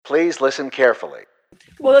Please listen carefully.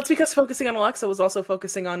 Well, that's because focusing on Alexa was also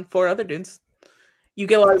focusing on 4 other dudes. You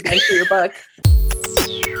get a lot of bang for your buck.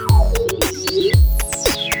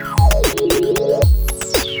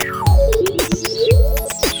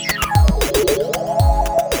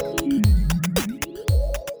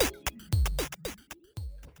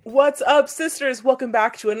 What's up, sisters? Welcome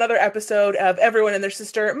back to another episode of Everyone and Their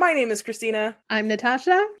Sister. My name is Christina. I'm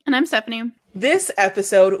Natasha. And I'm Stephanie. This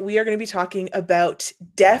episode, we are going to be talking about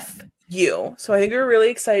Deaf U. So I think we're really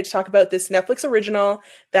excited to talk about this Netflix original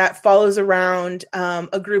that follows around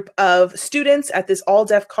a group of students at this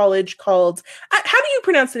all-deaf college called... how do you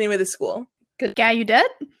pronounce the name of the school? Gallaudet?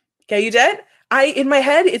 Gallaudet? In my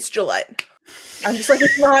head, it's Gillette. I'm just like,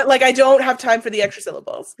 it's not, like, I don't have time for the extra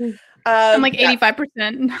syllables. I'm like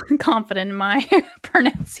 85% confident in my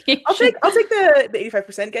pronunciation. I'll take the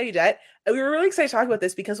 85% Gallaudet. We were really excited to talk about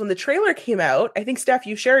this because when the trailer came out, I think, Steph,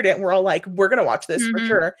 you shared it, and we're all like, we're going to watch this for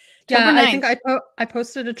sure. Yeah, I think I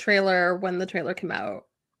posted a trailer when the trailer came out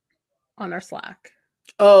on our Slack.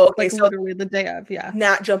 Oh, okay. Like, so literally the day of, yeah.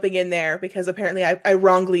 Nat jumping in there because apparently I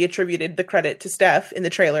wrongly attributed the credit to Steph in the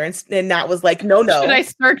trailer, and Nat was like, no. Should I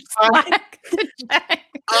search Slack to check?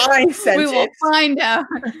 I sent it. We will find out.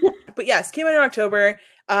 But yes, came out in October.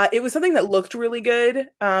 It was something that looked really good.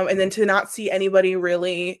 And then to not see anybody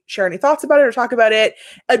really share any thoughts about it or talk about it,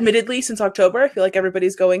 admittedly, since October, I feel like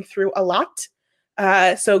everybody's going through a lot.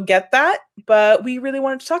 So get that. But we really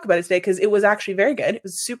wanted to talk about it today because it was actually very good. It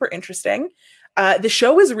was super interesting. The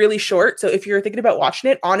show is really short. So if you're thinking about watching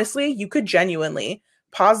it, honestly, you could genuinely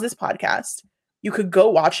pause this podcast. You could go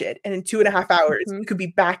watch it. And in 2.5 hours, you could be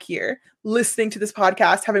back here listening to this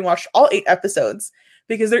podcast, having watched all 8 episodes,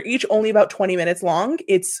 because they're each only about 20 minutes long.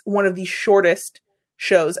 It's one of the shortest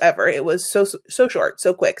shows ever. It was so short,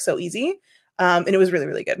 so quick, so easy. And it was really,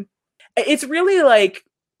 really good. It's really like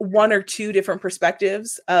 1 or 2 different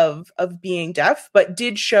perspectives of being deaf, but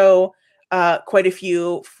did show quite a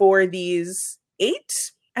few for these 8.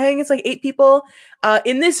 I think it's like 8 people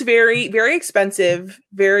in this very, very expensive,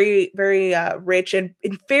 very, very rich and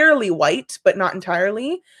fairly white, but not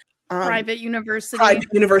entirely. Private university. Private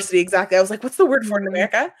university, exactly. I was like, what's the word for it in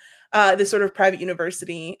America? This sort of private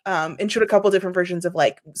university, and showed a couple different versions of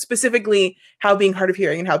like specifically how being hard of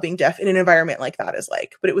hearing and how being deaf in an environment like that is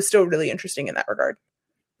like. But it was still really interesting in that regard.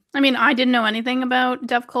 I mean, I didn't know anything about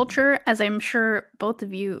deaf culture, as I'm sure both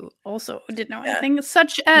of you also didn't know anything,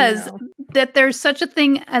 such as that there's such a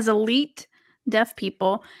thing as elite deaf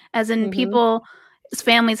people, as in people's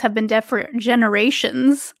families have been deaf for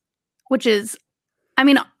generations, which is, I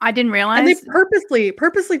mean, I didn't realize. And they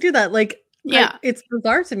purposely do that. Like, yeah, it's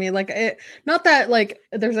bizarre to me. Like, not that like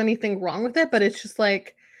there's anything wrong with it, but it's just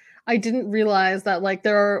like, I didn't realize that like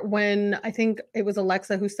when I think it was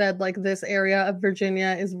Alexa who said like this area of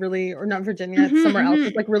Virginia is really, or not Virginia, it's somewhere else,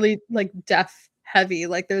 it's like really like deaf heavy.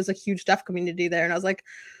 Like there's a huge deaf community there. And I was like,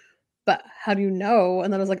 but how do you know?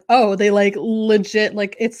 And then I was like, oh, they like legit,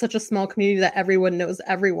 like it's such a small community that everyone knows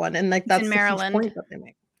everyone. And like that's in the Maryland. huge point that they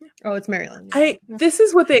make. Oh, it's Maryland. This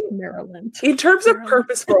is what they Maryland. In terms of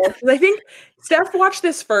purposeful, because I think Steph watched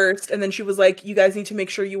this first, and then she was like, "You guys need to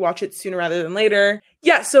make sure you watch it sooner rather than later."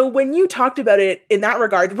 Yeah. So when you talked about it in that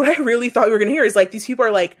regard, what I really thought we were going to hear is like these people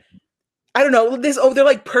are like, I don't know, they're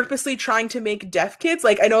like purposely trying to make deaf kids.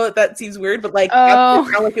 Like I know that seems weird, but like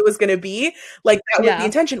that's how like it was going to be. Like that was the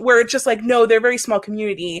intention. Where it's just like, no, they're a very small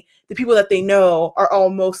community. The people that they know are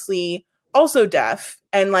all mostly also deaf,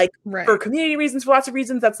 and like for community reasons, for lots of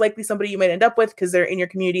reasons, that's likely somebody you might end up with because they're in your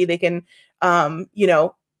community. They can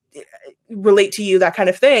relate to you, that kind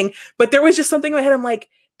of thing. But there was just something in my head, I'm like,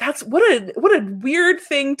 that's what a weird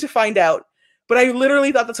thing to find out. But I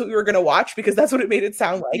literally thought that's what we were going to watch because that's what it made it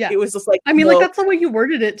sound like. It was just like, I mean, like that's the way you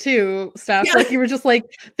worded it too, Steph. Yeah. Like you were just like,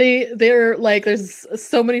 they're like, there's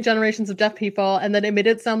so many generations of deaf people, and then it made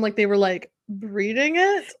it sound like they were like breeding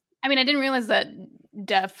it. I mean, I didn't realize that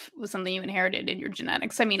deaf was something you inherited in your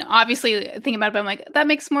genetics. I mean, obviously thinking about it, but I'm like, that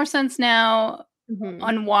makes more sense now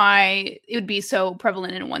on why it would be so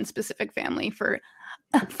prevalent in one specific family for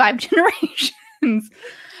 5 generations.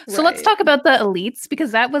 So let's talk about the elites,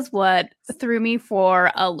 because that was what threw me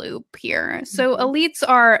for a loop here. So elites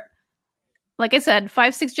are, like I said,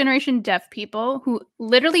 5-6 generation deaf people who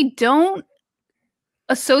literally don't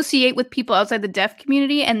associate with people outside the deaf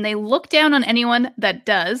community, and they look down on anyone that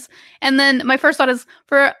does. And then my first thought is,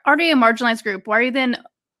 for already a marginalized group, why are you then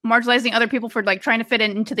marginalizing other people for like trying to fit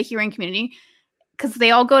into the hearing community? Because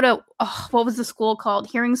they all go to what was the school called?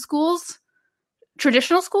 Hearing schools?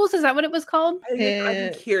 Traditional schools? Is that what it was called? I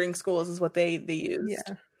think hearing schools is what they used.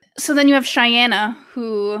 Yeah. So then you have Cheyenne,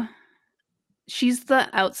 who she's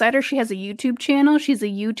the outsider. She has a YouTube channel. She's a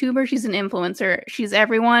YouTuber. She's an influencer. She's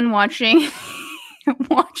everyone watching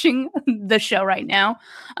watching the show right now.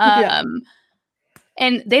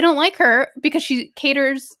 And they don't like her because she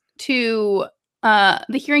caters to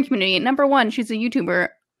the hearing community. Number one, she's a YouTuber.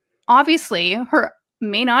 Obviously, her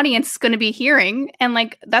main audience is going to be hearing, and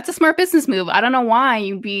like that's a smart business move. I don't know why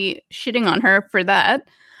you'd be shitting on her for that.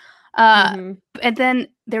 And then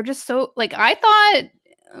they're just so like, I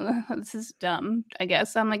thought this is dumb, I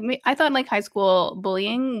guess. I'm like, I thought like high school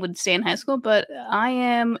bullying would stay in high school, but I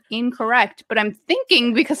am incorrect. But I'm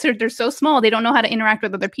thinking because they're so small, they don't know how to interact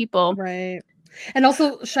with other people. Right. And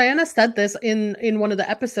also, Cheyenne said this in one of the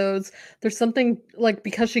episodes. There's something like,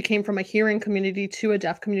 because she came from a hearing community to a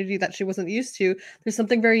deaf community that she wasn't used to, there's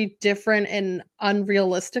something very different and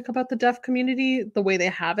unrealistic about the deaf community. The way they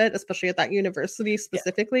have it, especially at that university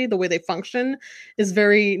specifically, the way they function is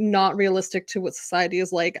very not realistic to what society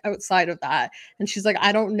is like outside of that. And she's like,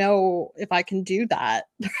 I don't know if I can do that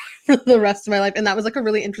for the rest of my life. And that was like a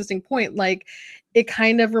really interesting point. Like, it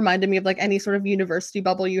kind of reminded me of like any sort of university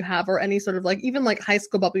bubble you have, or any sort of like even like high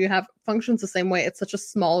school bubble you have, functions the same way. It's such a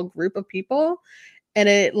small group of people, and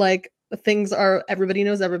it like things are, everybody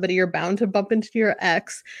knows everybody. You're bound to bump into your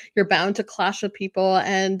ex. You're bound to clash with people.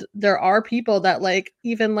 And there are people that like,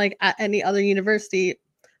 even like at any other university,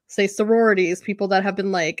 say sororities, people that have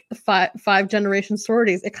been like five generation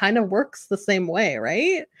sororities, it kind of works the same way,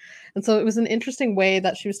 right? And so it was an interesting way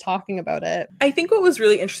that she was talking about it. I think what was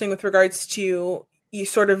really interesting with regards to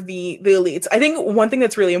sort of the elites, I think one thing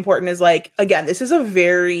that's really important is like, again, this is a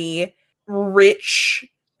very rich,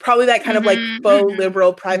 probably that kind of like faux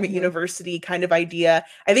liberal private university kind of idea.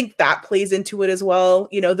 I think that plays into it as well.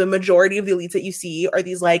 You know, the majority of the elites that you see are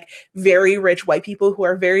these like very rich white people who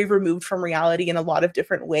are very removed from reality in a lot of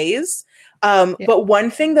different ways. But one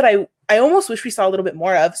thing that I almost wish we saw a little bit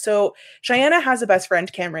more of. So Cheyenne has a best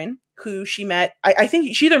friend, Cameron, who she met. I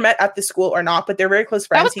think she either met at the school or not, but they're very close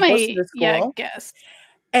friends. That was he goes to the school. Yeah, I guess.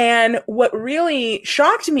 And what really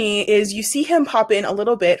shocked me is you see him pop in a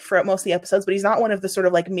little bit throughout most of the episodes, but he's not one of the sort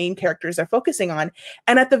of like main characters they're focusing on.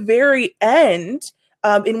 And at the very end,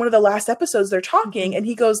 in one of the last episodes, they're talking and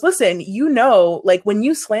he goes, listen, you know, like when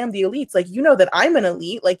you slam the elites, like, you know that I'm an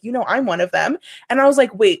elite, like, you know, I'm one of them. And I was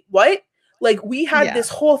like, wait, what? Like we had this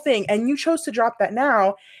whole thing and you chose to drop that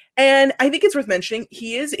now. And I think it's worth mentioning,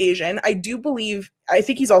 he is Asian. I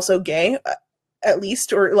think he's also gay, at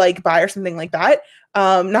least, or like bi or something like that.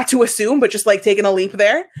 Not to assume, but just like taking a leap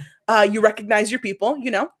there. You recognize your people, you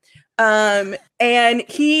know? And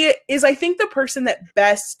he is, I think, the person that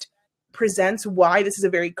best presents why this is a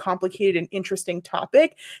very complicated and interesting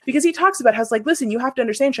topic, because he talks about how it's like, listen, you have to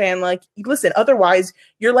understand, Cheyenne, like, listen, otherwise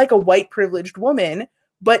you're like a white privileged woman,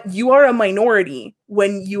 but you are a minority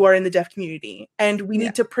when you are in the deaf community. And we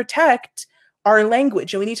need to protect our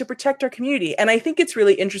language and we need to protect our community. And I think it's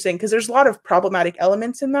really interesting because there's a lot of problematic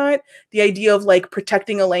elements in that. The idea of like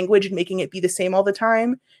protecting a language and making it be the same all the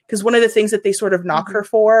time. Because one of the things that they sort of knock her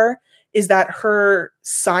for is that her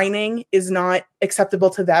signing is not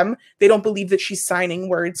acceptable to them. They don't believe that she's signing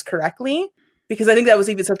words correctly. Because I think that was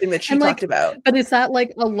even something that she talked about. But is that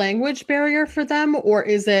like a language barrier for them, or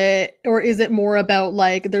is it more about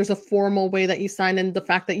like there's a formal way that you sign, and the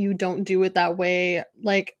fact that you don't do it that way,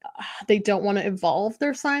 like they don't want to evolve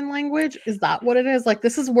their sign language? Is that what it is? Like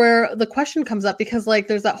this is where the question comes up, because like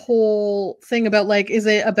there's that whole thing about like, is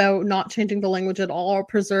it about not changing the language at all, or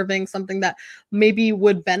preserving something that maybe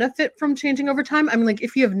would benefit from changing over time? I mean, like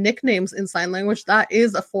if you have nicknames in sign language, that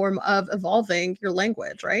is a form of evolving your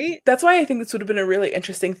language, right? That's why I think this would have been a really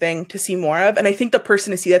interesting thing to see more of. And I think the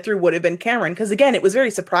person to see that through would have been Cameron. Because again, it was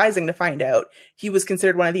very surprising to find out he was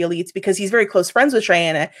considered one of the elites because he's very close friends with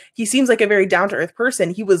Cheyenne. He seems like a very down-to-earth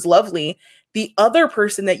person. He was lovely. The other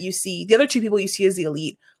person that you see, the other two people you see as the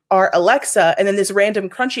elite are Alexa and then this random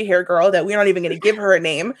crunchy hair girl that we're not even going to give her a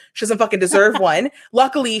name. She doesn't fucking deserve one.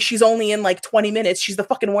 Luckily, she's only in like 20 minutes. She's the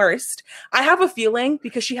fucking worst. I have a feeling,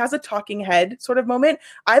 because she has a talking head sort of moment,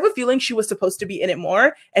 I have a feeling she was supposed to be in it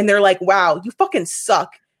more. And they're like, wow, you fucking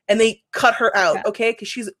suck. And they cut her out, okay? Because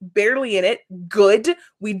she's barely in it. Good.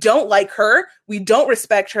 We don't like her. We don't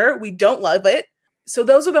respect her. We don't love it. So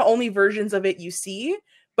those are the only versions of it you see.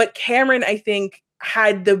 But Cameron, I think,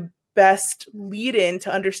 had the best lead in to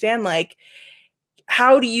understand, like,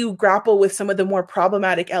 how do you grapple with some of the more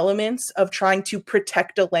problematic elements of trying to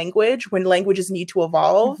protect a language when languages need to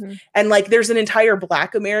evolve? And like, there's an entire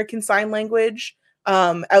Black American Sign Language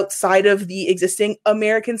outside of the existing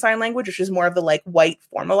American Sign Language, which is more of the like white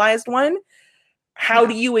formalized one. How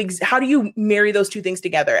do you marry those two things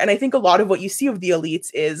together? And I think a lot of what you see of the elites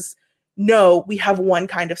is, no, we have one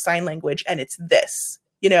kind of sign language and it's this.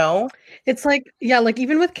 you know? It's like, yeah, like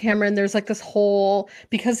even with Cameron, there's like this whole,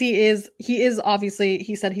 because he is obviously,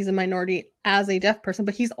 he said he's a minority as a deaf person,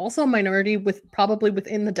 but he's also a minority with probably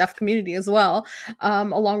within the deaf community as well,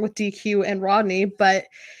 along with DQ and Rodney. But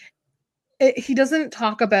he doesn't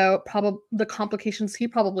talk about probably the complications he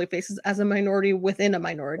probably faces as a minority within a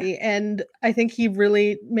minority. And I think he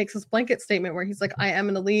really makes this blanket statement where he's like, I am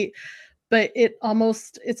an elite, but it's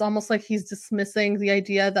almost like he's dismissing the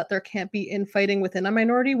idea that there can't be infighting within a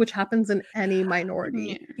minority, which happens in any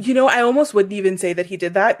minority. You know, I almost wouldn't even say that he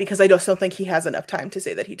did that because I just don't think he has enough time to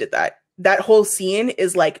say that he did that. That whole scene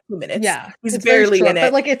is like 2 minutes. Yeah, he's barely in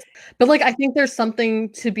it. But I think there's something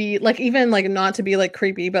to be like, even like not to be like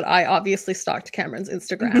creepy, but I obviously stalked Cameron's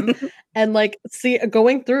Instagram and like see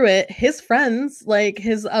going through it, his friends, like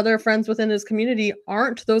his other friends within his community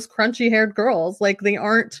aren't those crunchy haired girls. Like they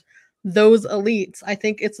aren't those elites. I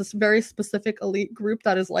think it's a very specific elite group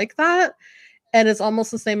that is like that. And it's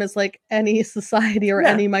almost the same as like any society or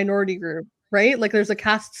any minority group, right? Like there's a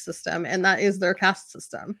caste system and that is their caste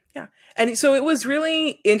system. Yeah. And so it was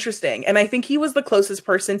really interesting. And I think he was the closest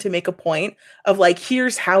person to make a point of like,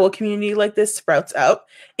 here's how a community like this sprouts up.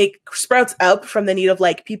 It sprouts up from the need of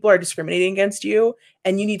like, people are discriminating against you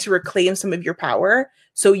and you need to reclaim some of your power.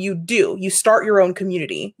 So you start your own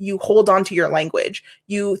community, you hold on to your language,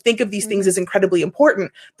 you think of these things as incredibly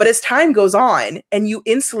important, but as time goes on and you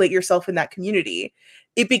insulate yourself in that community,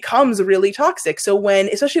 it becomes really toxic. So when,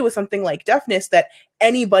 especially with something like deafness, that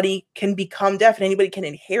anybody can become deaf and anybody can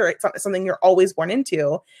inherit, it's not something you're always born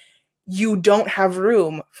into, you don't have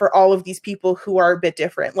room for all of these people who are a bit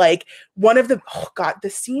different. Like one of the, the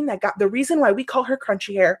scene that got, the reason why we call her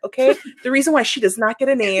crunchy hair, okay? The reason why she does not get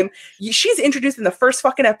a name, she's introduced in the first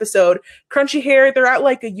fucking episode. Crunchy hair, they're at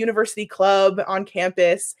like a university club on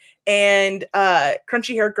campus and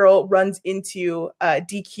crunchy hair girl runs into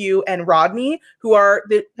DQ and Rodney, who are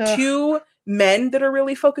the two men that are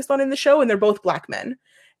really focused on in the show, and they're both Black men.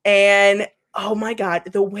 And oh my God,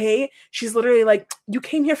 the way she's literally like, you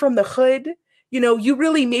came here from the hood, you know, you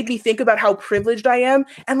really made me think about how privileged I am.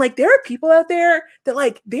 And like, there are people out there that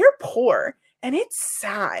like, they're poor and it's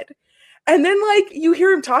sad. And then like, you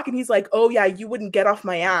hear him talk and he's like, oh yeah, you wouldn't get off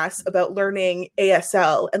my ass about learning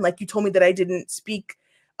ASL. And like, you told me that I didn't speak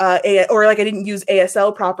or like I didn't use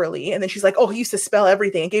ASL properly. And then she's like, oh, he used to spell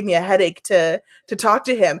everything. It gave me a headache to talk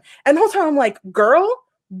to him. And the whole time I'm like,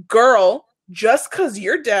 girl, just because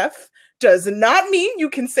you're deaf does not mean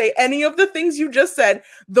you can say any of the things you just said.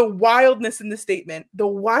 The wildness in the statement, the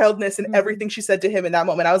wildness in everything she said to him in that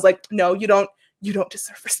moment. I was like, no, you don't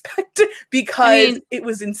deserve respect because it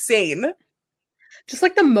was insane. Just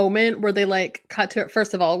like the moment where they like cut to it,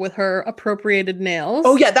 first of all, with her appropriated nails.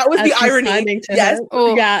 Oh yeah, that was the irony. Yes.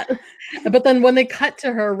 Oh yeah. But then when they cut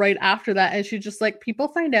to her right after that, and she just like, people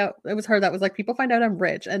find out, it was her that was like, people find out I'm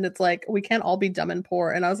rich. And it's like, we can't all be dumb and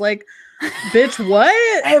poor. And I was like, bitch, what?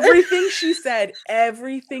 Everything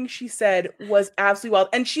she said was absolutely wild.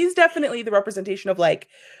 And she's definitely the representation of like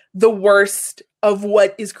the worst of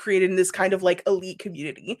what is created in this kind of like elite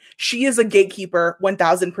community. She is a gatekeeper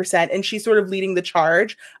 1000%. And she's sort of leading the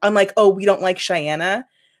charge on like, oh, we don't like Cheyenne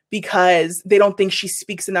because they don't think she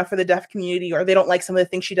speaks enough for the deaf community, or they don't like some of the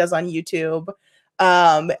things she does on YouTube.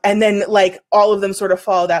 And then like all of them sort of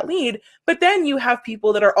follow that lead. But then you have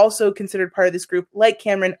people that are also considered part of this group, like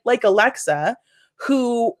Cameron, like Alexa,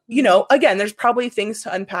 who, you know, again, there's probably things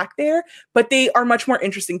to unpack there, but they are much more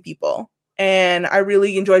interesting people. And I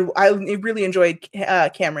really enjoyed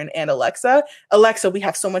Cameron and Alexa. Alexa, we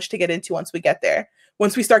have so much to get into once we get there.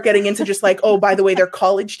 Once we start getting into just like, oh, by the way, they're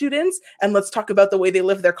college students, and let's talk about the way they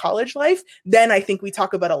live their college life, then I think we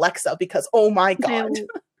talk about Alexa, because oh my God.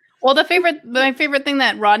 Well, my favorite thing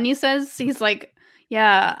that Rodney says, he's like,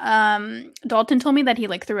 yeah, Dalton told me that he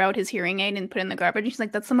like threw out his hearing aid and put it in the garbage. He's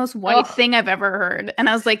like, that's the most white thing I've ever heard. And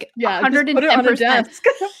I was like, yeah, 110%.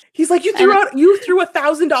 He's like, you threw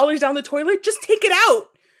 $1,000 down the toilet. Just take it out.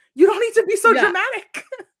 You don't need to be so dramatic.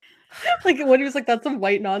 Like when he was like, that's some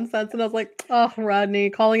white nonsense. And I was like, oh, Rodney,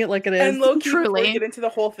 calling it like it is. And low-key, before we get into the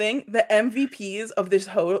whole thing, the MVPs of this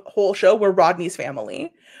whole show were Rodney's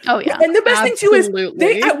family. Oh yeah. And the best thing too is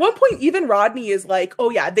they, at one point, even Rodney is like, oh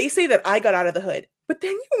yeah, they say that I got out of the hood. But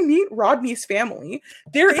then you meet Rodney's family.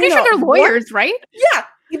 I'm pretty sure they're lawyers, right? Yeah.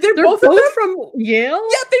 They're both from Yale?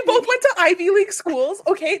 Yeah, they both went to Ivy League schools.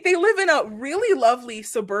 Okay. They live in a really lovely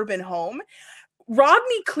suburban home.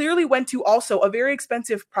 Rodney clearly went to also a very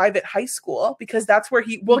expensive private high school, because that's where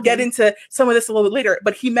we'll get into some of this a little bit later,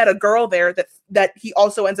 but he met a girl there that he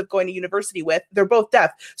also ends up going to university with. They're both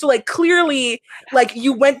deaf. So like clearly, like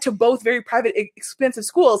you went to both very private, expensive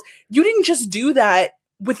schools. You didn't just do that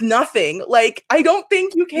with nothing. Like, I don't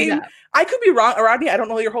think you came, I could be wrong, Rodney, I don't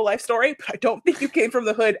know your whole life story, but I don't think you came from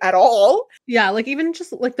the hood at all. Yeah, like even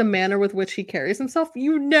just like the manner with which he carries himself,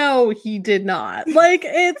 you know he did not. Like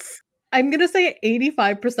it's, I'm going to say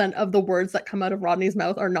 85% of the words that come out of Rodney's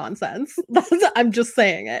mouth are nonsense. I'm just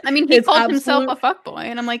saying it. I mean, he called himself a fuckboy,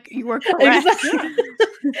 and I'm like, you were correct. Exactly.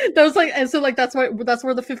 That was like, and so like that's where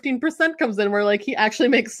the 15% comes in, where like he actually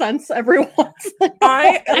makes sense every once.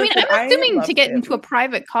 I mean, I'm assuming to get into a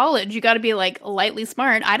private college, you got to be like lightly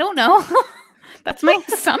smart. I don't know. That's my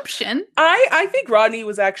assumption. I think Rodney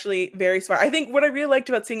was actually very smart. I think what I really liked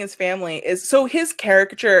about seeing his family is, so his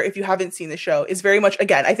caricature, if you haven't seen the show, is very much,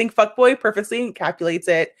 again, I think fuckboy perfectly encapsulates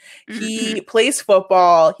it. Mm-hmm. He plays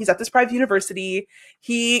football. He's at this private university.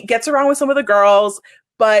 He gets around with some of the girls.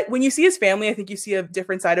 But when you see his family, I think you see a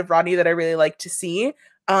different side of Rodney that I really like to see.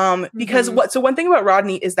 Because one thing about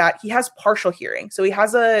Rodney is that he has partial hearing. So he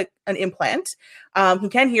has an implant. He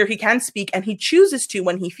can hear, he can speak, and he chooses to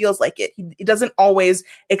when he feels like it. He doesn't always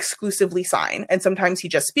exclusively sign. And sometimes he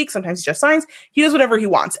just speaks, sometimes he just signs. He does whatever he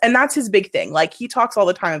wants. And that's his big thing. Like, he talks all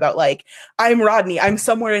the time about, like, I'm Rodney. I'm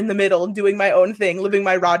somewhere in the middle doing my own thing, living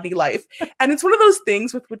my Rodney life. And it's one of those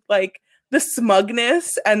things with like the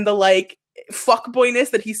smugness and the like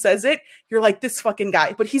fuckboyness that he says it. You're like, this fucking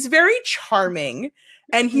guy. But he's very charming.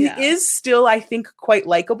 And he is still, I think, quite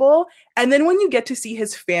likable. And then when you get to see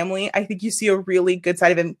his family, I think you see a really good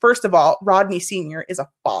side of him. First of all, Rodney Sr. is a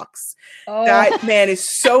fox. Oh. That man is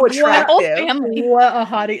so attractive. What a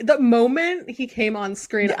hottie. The moment he came on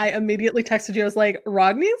screen, I immediately texted you. I was like,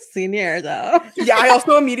 Rodney Sr. though. Yeah, I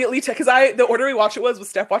also immediately because the order we watched it was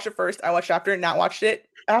Steph watched it first, I watched after, and Nat watched it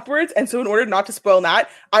afterwards. And so in order not to spoil Nat,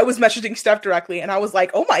 I was messaging Steph directly, and I was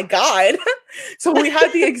like, oh my God. So we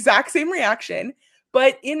had the exact same reaction.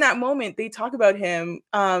 But in that moment, they talk about him.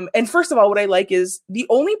 And first of all, what I like is the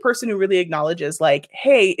only person who really acknowledges, like,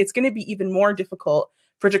 hey, it's going to be even more difficult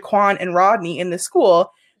for Daquan and Rodney in this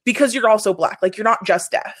school because you're also Black. Like, you're not just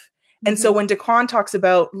deaf. Mm-hmm. And so when Daquan talks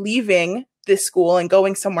about leaving this school and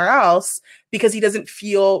going somewhere else because he doesn't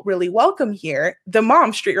feel really welcome here, the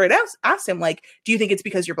mom straight right asked him, like, do you think it's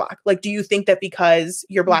because you're Black? Like, do you think that because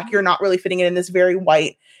you're Black, you're not really fitting in this very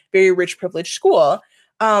white, very rich, privileged school?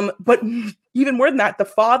 But even more than that, the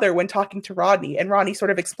father, when talking to Rodney, and Rodney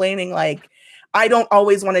sort of explaining, like, I don't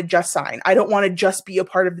always want to just sign. I don't want to just be a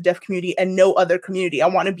part of the deaf community and no other community. I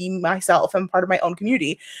want to be myself. I'm part of my own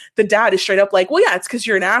community. The dad is straight up like, well, yeah, it's because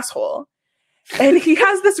you're an asshole. And he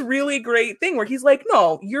has this really great thing where he's like,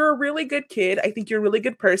 no, you're a really good kid. I think you're a really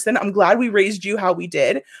good person. I'm glad we raised you how we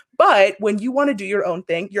did. But when you want to do your own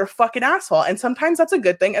thing, you're a fucking asshole. And sometimes that's a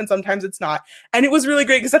good thing. And sometimes it's not. And it was really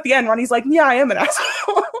great because at the end, Ronnie's like, yeah, I am an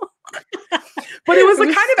asshole. But it was the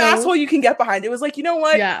kind of asshole you can get behind. It was like, you know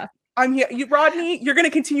what? Yeah. I'm here. Rodney, you're going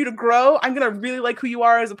to continue to grow. I'm going to really like who you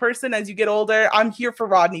are as a person as you get older. I'm here for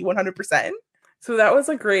Rodney 100%. So that was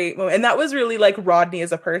a great moment. And that was really like Rodney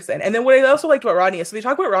as a person. And then what I also liked about Rodney is, so they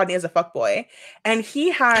talk about Rodney as a fuckboy, and he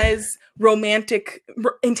has romantic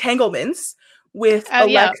entanglements with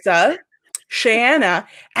Alexa, Cheyenne,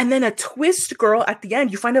 and then a twist girl at the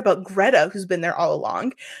end. You find out about Greta, who's been there all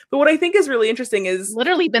along. But what I think is really interesting is...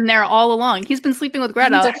 Literally been there all along. He's been sleeping with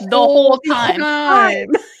Greta the whole time.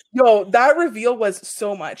 Yo, that reveal was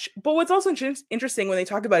so much. But what's also interesting when they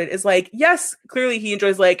talk about it is, like, yes, clearly he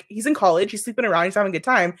enjoys, like, he's in college, he's sleeping around, he's having a good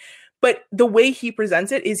time. But the way he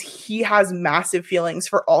presents it is he has massive feelings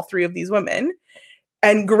for all three of these women.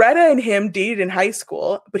 And Greta and him dated in high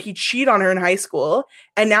school, but he cheated on her in high school.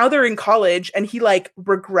 And now they're in college and he, like,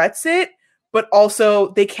 regrets it. But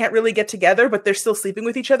also they can't really get together, but they're still sleeping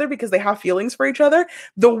with each other because they have feelings for each other.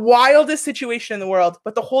 The wildest situation in the world.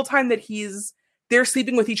 But the whole time that they're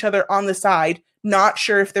sleeping with each other on the side, not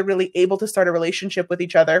sure if they're really able to start a relationship with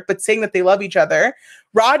each other, but saying that they love each other.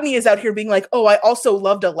 Rodney is out here being like, oh, I also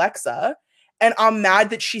loved Alexa. And I'm mad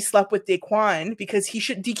that she slept with Daquan because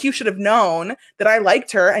DQ should have known that I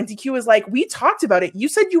liked her. And DQ was like, we talked about it. You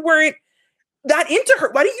said you weren't that into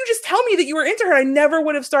her. Why didn't you just tell me that you were into her? I never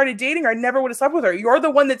would have started dating her. I never would have slept with her. You're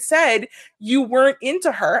the one that said you weren't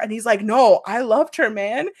into her. And he's like, no, I loved her,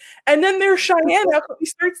 man. And then there's Cheyenne who he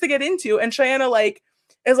starts to get into. And Cheyenne, like,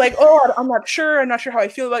 is like, oh, I'm not sure. I'm not sure how I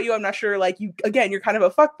feel about you. I'm not sure, like, you, again, you're kind of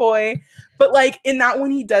a fuckboy. But, like, in that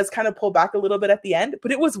one, he does kind of pull back a little bit at the end.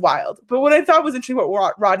 But it was wild. But what I thought was interesting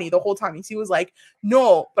about Rodney the whole time is he was like,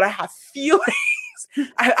 no, but I have feelings.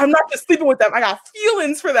 I'm not just sleeping with them. I got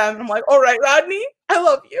feelings for them. And I'm like, all right, Rodney, I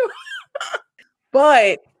love you.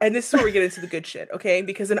 But, and this is where we get into the good shit, okay?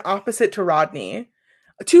 Because an opposite to Rodney,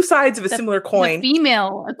 two sides of a similar coin. The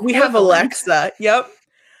female equivalent. We have Alexa. Yep.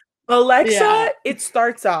 Alexa, it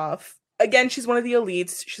starts off again, she's one of the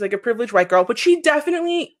elites. She's like a privileged white girl, but she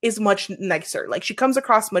definitely is much nicer. Like she comes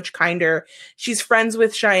across much kinder. She's friends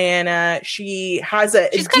with Cheyenne. She's kind of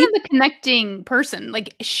the connecting person.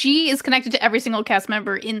 Like she is connected to every single cast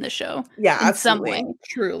member in the show. Yeah, in absolutely. some way.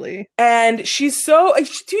 Truly. And she's so,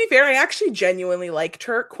 to be fair, I actually genuinely liked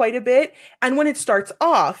her quite a bit. And when it starts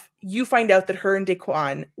off, you find out that her and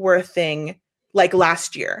Daquan were a thing like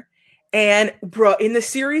last year. And bro, in the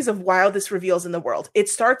series of wildest reveals in the world, it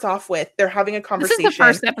starts off with they're having a conversation. This is the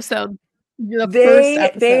first episode.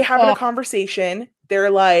 They having a conversation.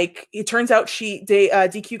 They're like, it turns out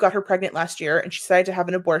DQ got her pregnant last year and she decided to have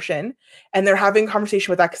an abortion. And they're having a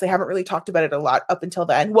conversation with that because they haven't really talked about it a lot up until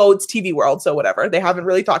then. Well, it's TV world, so whatever. They haven't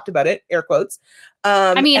really talked about it, air quotes.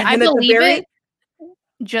 I believe it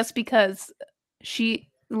just because she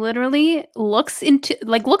literally looks into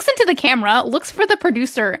the camera, looks for the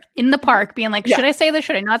producer in the park being like, should I say this?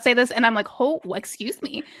 Should I not say this? And I'm like, oh, excuse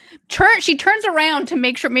me. She turns around to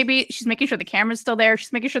make sure, maybe she's making sure the camera's still there.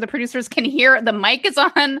 She's making sure the producers can hear the mic is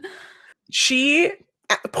on. She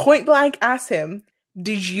point blank asks him,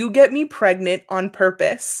 did you get me pregnant on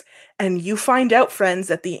purpose? And you find out, friends,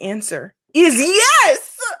 that the answer is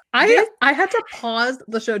yes. I had to pause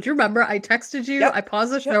the show. Do you remember? I texted you. Yep. I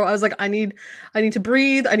paused the show. I was like, I need to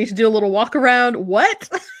breathe. I need to do a little walk around. What?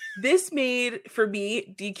 This made, for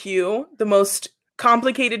me, DQ the most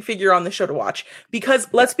complicated figure on the show to watch. Because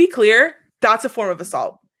let's be clear, that's a form of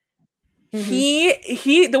assault.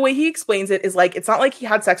 Mm-hmm. The way he explains it is like, it's not like he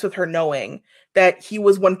had sex with her knowing that he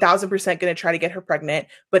was 1000% going to try to get her pregnant.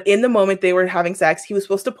 But in the moment they were having sex, he was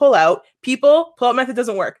supposed to pull out. Pull out method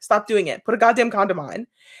doesn't work. Stop doing it. Put a goddamn condom on.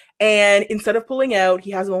 And instead of pulling out,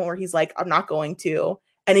 he has a moment where he's like, I'm not going to.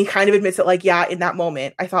 And he kind of admits that, like, yeah, in that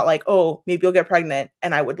moment, I thought like, oh, maybe you'll get pregnant.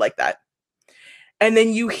 And I would like that. And then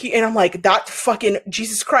and I'm like, that fucking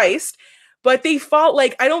Jesus Christ. But they felt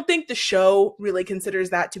like, I don't think the show really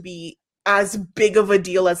considers that to be as big of a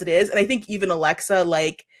deal as it is. And I think even Alexa,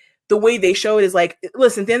 like, the way they show it is like,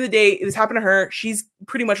 listen, at the end of the day, this happened to her. She's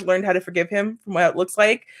pretty much learned how to forgive him from what it looks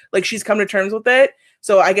like. Like, she's come to terms with it.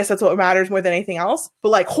 So I guess that's what matters more than anything else. But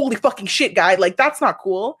like, holy fucking shit, guy. Like, that's not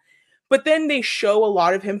cool. But then they show a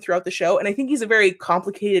lot of him throughout the show. And I think he's a very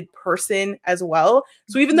complicated person as well.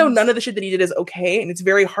 So even though none of the shit that he did is okay, and it's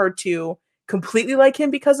very hard to completely like him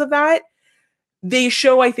because of that, they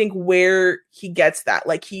show, I think, where he gets that.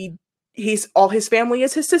 Like, he's all his family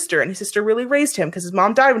is his sister, and his sister really raised him because his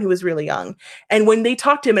mom died when he was really young. And when they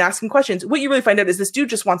talk to him and ask him questions, what you really find out is this dude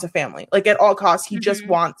just wants a family. Like, at all costs, he just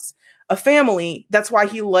wants a family. That's why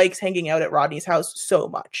he likes hanging out at Rodney's house so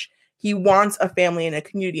much. He wants a family and a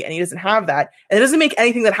community, and he doesn't have that. And it doesn't make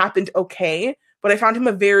anything that happened okay, but I found him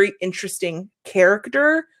a very interesting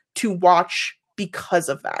character to watch because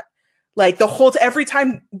of that. Like, every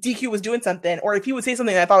time DQ was doing something, or if he would say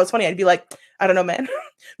something that I thought was funny, I'd be like, I don't know, man.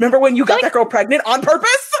 Remember when you got that girl pregnant on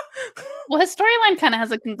purpose? Well, his storyline kind of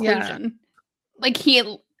has a conclusion. Yeah. Like,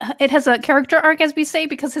 it has a character arc, as we say,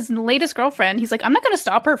 because his latest girlfriend, he's like, I'm not going to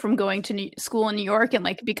stop her from going to school in New York and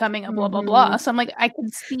like becoming a blah, blah, blah. So I'm like, I can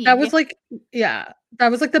see. That was like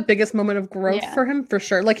the biggest moment of growth for him, for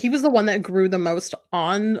sure. Like, he was the one that grew the most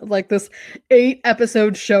on like this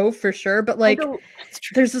 8-episode show, for sure. But like,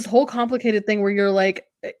 there's this whole complicated thing where you're like,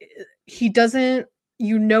 he doesn't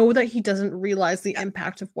realize the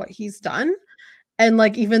impact of what he's done. And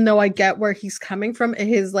like, even though I get where he's coming from,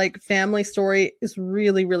 his like family story is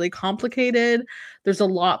really, really complicated. There's a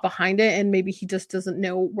lot behind it. And maybe he just doesn't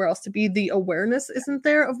know where else to be. The awareness isn't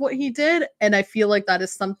there of what he did. And I feel like that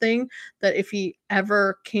is something that if he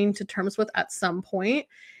ever came to terms with at some point,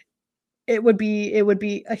 it would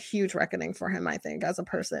be a huge reckoning for him, I think, as a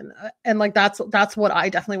person. And like, that's what I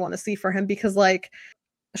definitely want to see for him, because like,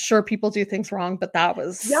 sure, people do things wrong, but that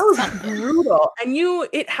was brutal. And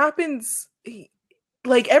it happens.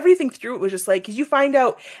 Like, everything through it was just like, because you find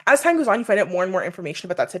out as time goes on, you find out more and more information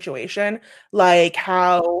about that situation, like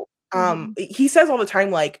how he says all the time,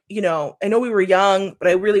 like, you know, I know we were young, but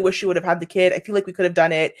I really wish you would have had the kid. I feel like we could have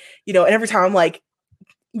done it, you know. And every time I'm like,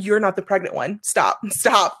 you're not the pregnant one. Stop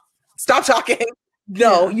talking.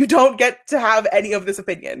 No, you don't get to have any of this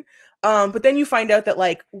opinion. But then you find out that,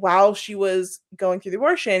 like, while she was going through the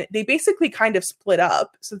abortion, they basically kind of split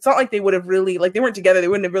up. So it's not like they would have really, like, they weren't together. They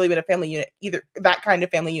wouldn't have really been a family unit either, that kind of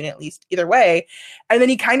family unit, at least, either way. And then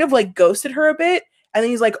he kind of like ghosted her a bit. And then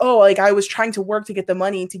he's like, oh, like, I was trying to work to get the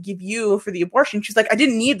money to give you for the abortion. She's like, I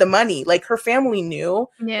didn't need the money. Like, her family knew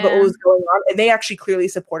about what was going on. And they actually clearly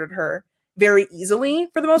supported her very easily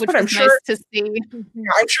for the most part. I'm Nice sure to see.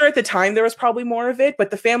 I'm sure at the time there was probably more of it, but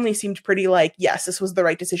the family seemed pretty like, yes, this was the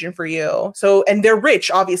right decision for you. So, and they're rich,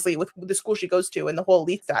 obviously, with the school she goes to and the whole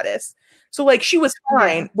elite status. So, like, she was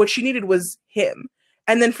fine. Yeah. What she needed was him.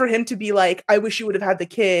 And then for him to be like, I wish you would have had the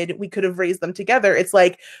kid. We could have raised them together. It's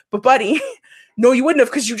like, but buddy, no, you wouldn't have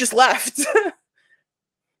because you just left.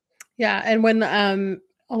 Yeah, and when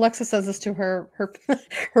Alexa says this to her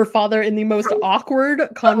father in the most awkward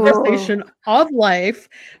conversation of life,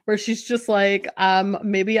 where she's just like,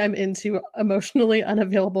 maybe I'm into emotionally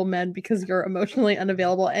unavailable men because you're emotionally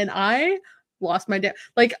unavailable. And I lost my dad.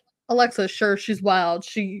 Like, Alexa, sure, she's wild.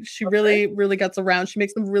 She really, really gets around. She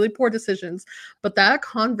makes some really poor decisions. But that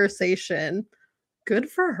conversation, good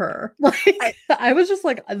for her. Like, I was just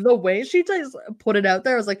like, the way she just put it out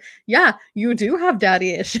there, I was like, yeah, you do have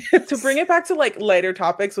daddy issues. To bring it back to like lighter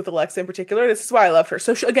topics with Alexa in particular, this is why I loved her.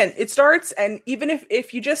 So again, it starts, and even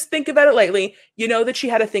if you just think about it lightly, you know that she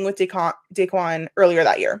had a thing with Daquan earlier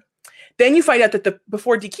that year. Then you find out that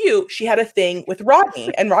before DQ, she had a thing with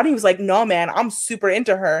Rodney, and Rodney was like, no, man, I'm super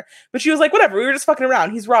into her. But she was like, whatever, we were just fucking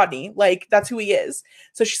around. He's Rodney. Like, that's who he is.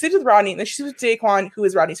 So she sleeps with Rodney, and then she sleeps with Daquan, who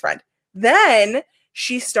is Rodney's friend. Then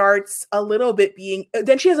she starts a little bit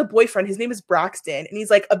then she has a boyfriend. His name is Braxton, and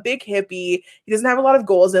he's like a big hippie. He doesn't have a lot of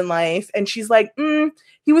goals in life. And she's like,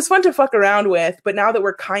 he was fun to fuck around with, but now that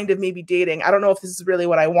we're kind of maybe dating, I don't know if this is really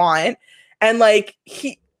what I want. And like,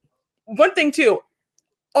 one thing too,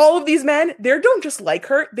 all of these men, they don't just like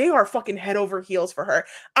her. They are fucking head over heels for her.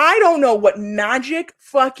 I don't know what magic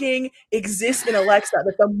fucking exists in Alexa,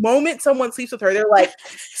 but the moment someone sleeps with her, they're like,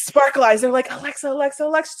 sparkle eyes. They're like, Alexa, Alexa,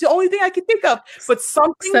 Alexa. It's the only thing I can think of. But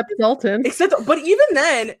something. Except Dalton. But even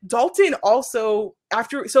then, Dalton also,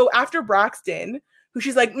 after Braxton, who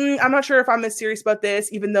she's like, I'm not sure if I'm as serious about this,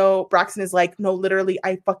 even though Braxton is like, no, literally,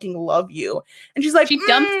 I fucking love you. And she's like, she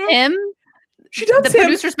dumped him. She dumps him. The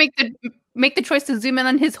producers make the choice to zoom in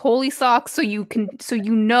on his holy socks so you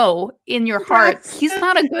know in your heart he's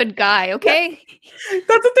not a good guy, okay?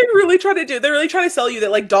 That's what they're really trying to do. They're really trying to sell you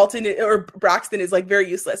that like Dalton or Braxton is like very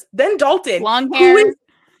useless. Then Dalton, long hair, who is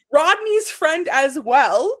Rodney's friend as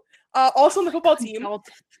well, also on the football team.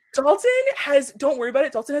 Dalton has, don't worry about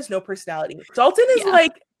it, Dalton has no personality. Dalton is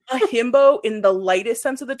like a himbo in the lightest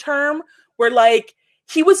sense of the term, where like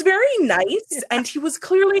he was very nice and he was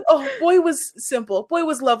clearly, boy was simple. Boy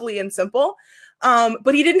was lovely and simple.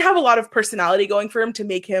 But he didn't have a lot of personality going for him to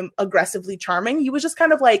make him aggressively charming. He was just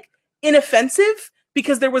kind of like inoffensive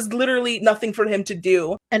because there was literally nothing for him to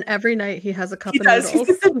do. And every night he has a cup of noodles.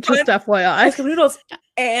 Just FYI. Cup of noodles.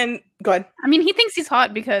 And go ahead. I mean, he thinks he's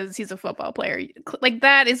hot because he's a football player. Like,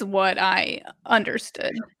 that is what I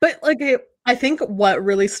understood. But like, I think what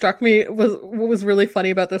really struck me what was really funny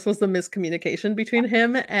about this was the miscommunication between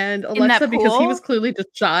him and Alexa, because he was clearly just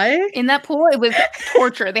shy. In that pool, it was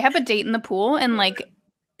torture. They have a date in the pool, and like,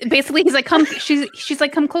 basically he's like, come, she's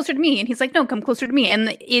like, come closer to me, and he's like, no, come closer to me,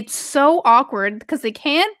 and it's so awkward because they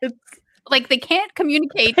can't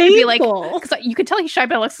communicate to be like, because you could tell he's shy,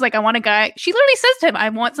 but Alexa's like, I want a guy. She literally says to him, I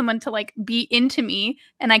want someone to like be into me,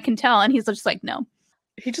 and I can tell, and he's just like, no.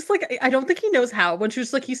 He just like, I don't think he knows how. When she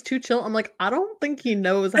was like, he's too chill, I'm like, I don't think he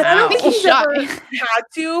knows how. I don't think he's ever had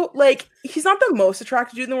to. Like, he's not the most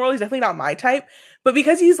attractive dude in the world. He's definitely not my type. But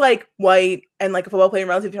because he's like white and like a football player and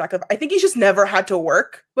relatively attractive, I think he's just never had to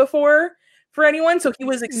work before for anyone. So he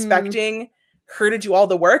was expecting her to do all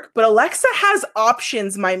the work. But Alexa has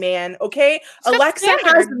options, my man. Okay, Alexa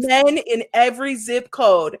has men in every zip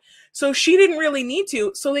code, so she didn't really need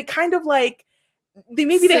to. So they kind of like. They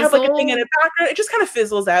have like a thing in the background. It just kind of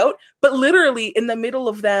fizzles out. But literally in the middle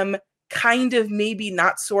of them kind of maybe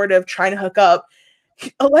not sort of trying to hook up,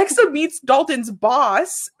 Alexa meets Dalton's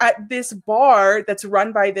boss at this bar that's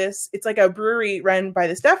run by this, it's like a brewery run by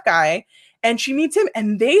this deaf guy. And she meets him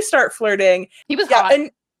and they start flirting. He was hot.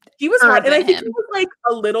 And he was hot. And I think he was like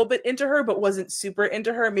a little bit into her, but wasn't super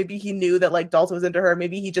into her. Maybe he knew that like Dalton was into her.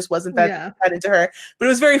 Maybe he just wasn't that into her. But it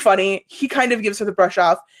was very funny. He kind of gives her the brush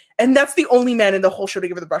off. And that's the only man in the whole show to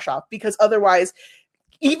give her the brush off, because otherwise,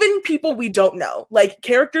 even people we don't know, like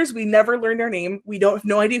characters we never learn their name, we don't have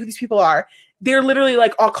no idea who these people are. They're literally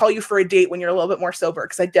like, I'll call you for a date when you're a little bit more sober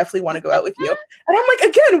because I definitely want to go out with you. And I'm like,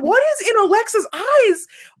 again, what is in Alexa's eyes?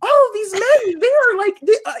 All of these men, they are like,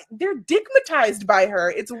 they're digmatized by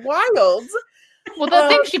her. It's wild. Well, the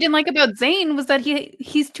thing she didn't like about Zayn was that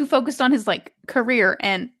he's too focused on his like career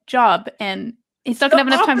and job, and he's not gonna have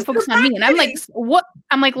enough time to focus on me. And I'm like, what?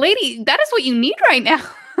 I'm like, lady, that is what you need right now.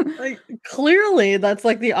 Like, clearly, that's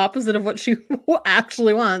like the opposite of what she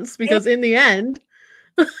actually wants, because in the end,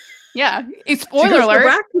 Yeah. She Spoiler goes alert.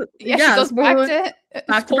 back to- Yeah, she goes back spoiler- to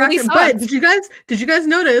back to holy Braxton. socks. But did you guys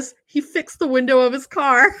notice he fixed the window of his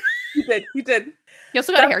car? He did. He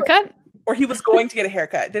also got a haircut? Or he was going to get a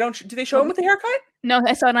haircut. Do they show him with a haircut? No,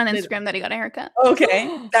 I saw it on Instagram that he got a haircut.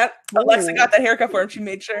 Okay. That Alexa Oh. got that haircut for him. She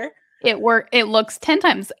made sure. It looks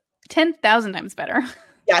 10,000 times better.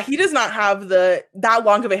 Yeah, he does not have that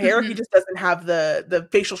long of a hair. He Mhm. just doesn't have the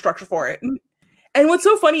facial structure for it. And what's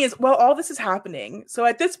so funny is, while all this is happening, so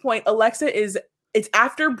at this point, it's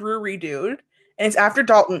after Brewery Dude, and it's after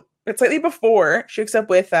Dalton. It's slightly before she hooks up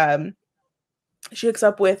with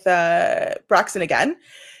Braxton again.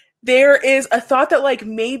 There is a thought that like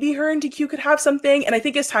maybe her and DQ could have something, and I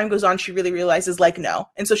think as time goes on, she really realizes like no,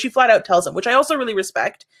 and so she flat out tells him, which I also really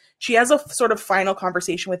respect. She has a sort of final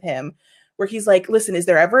conversation with him where he's like, "Listen, is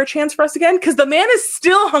there ever a chance for us again?" Because the man is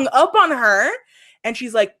still hung up on her, and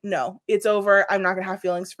she's like, "No, it's over. I'm not gonna have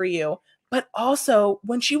feelings for you." But also,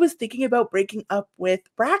 when she was thinking about breaking up with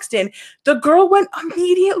Braxton, the girl went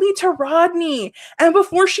immediately to Rodney. And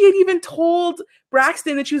before she had even told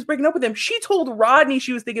Braxton that she was breaking up with him, she told Rodney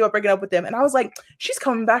she was thinking about breaking up with him. And I was like, she's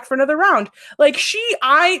coming back for another round. Like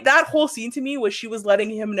that whole scene to me was she was letting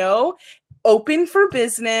him know, open for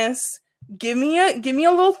business. Give me a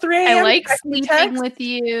little 3 a.m. I like text. sleeping with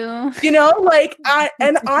you. You know, like I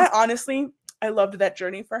honestly, I loved that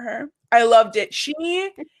journey for her. I loved it.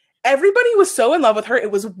 Everybody was so in love with her.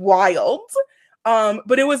 It was wild.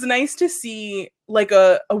 But it was nice to see like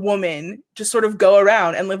a woman just sort of go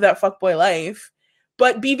around and live that fuckboy life,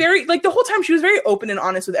 but be very, like, the whole time she was very open and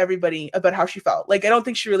honest with everybody about how she felt. Like, I don't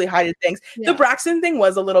think she really hid things. Yeah. The Braxton thing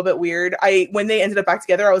was a little bit weird. When they ended up back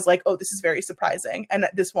together, I was like, oh, this is very surprising and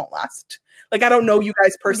this won't last. Like, I don't know you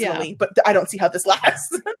guys personally, but I don't see how this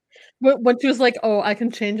lasts. When she was like, "Oh, I can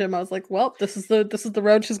change him," I was like, "Well, this is the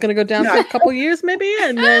road she's gonna go down for a couple years, maybe,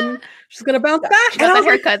 and then she's gonna bounce back." She got the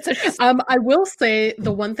haircut, so she's I will say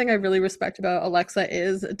the one thing I really respect about Alexa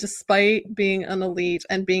is, despite being an elite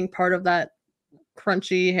and being part of that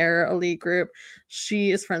crunchy hair elite group, she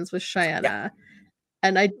is friends with Cheyenne. Yeah.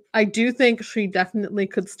 And I do think she definitely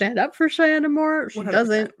could stand up for Cheyenne more. She 100%.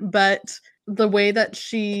 doesn't, but the way that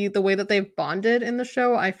they've bonded in the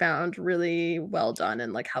show, I found really well done,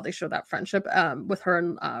 and like how they show that friendship with her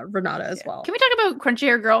and Renata as well. Can we talk about Crunchy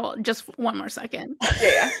Hair Girl just one more second?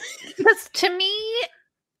 Yeah. Because to me,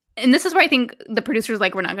 and this is where I think the producers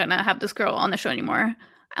like, we're not gonna have this girl on the show anymore.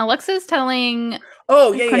 Alexa's telling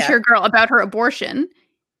Crunchy Hair Girl about her abortion,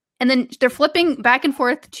 and then they're flipping back and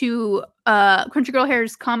forth to Crunchy Girl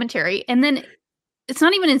Hair's commentary, and then it's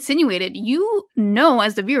not even insinuated. You know,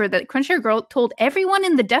 as the viewer, that Crunchy Hair Girl told everyone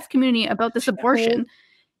in the deaf community about this abortion.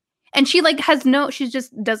 And she like she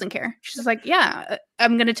just doesn't care. She's like, yeah,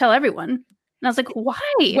 I'm going to tell everyone. And I was like, why?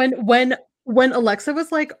 When Alexa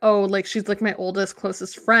was like, oh, like she's like my oldest,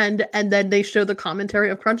 closest friend. And then they show the commentary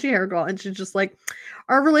of Crunchy Hair Girl. And she's just like,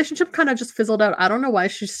 our relationship kind of just fizzled out. I don't know why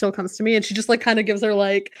she still comes to me. And she just like kind of gives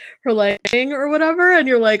her thing or whatever. And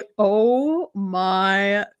you're like, oh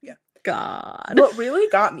my God. What really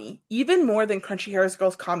got me, even more than Crunchy Hair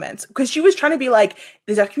Girl's comments, because she was trying to be like,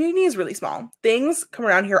 the deaf community is really small. Things come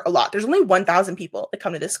around here a lot. There's only 1,000 people that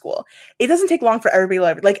come to this school. It doesn't take long for everybody to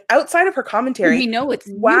learn. Like, outside of her commentary, We know it's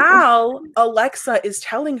while Alexa is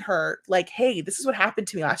telling her, like, hey, this is what happened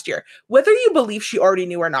to me last year. Whether you believe she already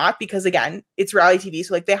knew or not, because again, it's reality TV,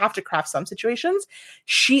 so like they have to craft some situations.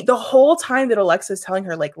 The whole time that Alexa is telling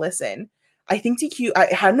her, like, listen, I think DQ, I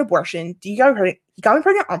had an abortion. He got me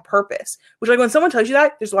pregnant on purpose. Which, like, when someone tells you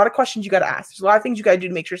that, there's a lot of questions you got to ask. There's a lot of things you got to do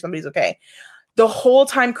to make sure somebody's okay. The whole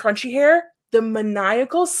time, Crunchy Hair, the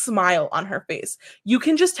maniacal smile on her face. You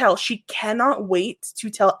can just tell she cannot wait to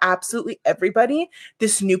tell absolutely everybody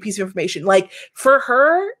this new piece of information. Like, for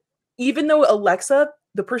her, even though Alexa,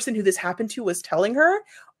 the person who this happened to, was telling her,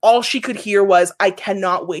 all she could hear was, I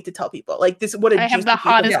cannot wait to tell people. Like, this, what a I have the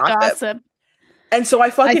hottest gossip. And so I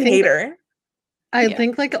fucking hate her. I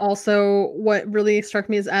think like also what really struck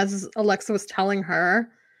me is, as Alexa was telling her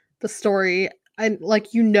the story, and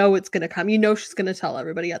like, you know, it's gonna come, you know, she's gonna tell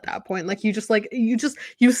everybody at that point. Like, you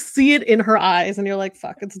see it in her eyes and you're like,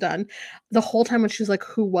 fuck, it's done. The whole time when she was like,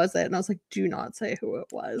 who was it? And I was like, do not say who it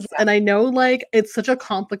was. Yeah. And I know like it's such a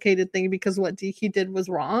complicated thing because what DQ did was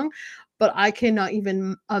wrong, but I cannot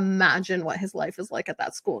even imagine what his life is like at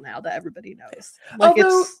that school now that everybody knows. Like,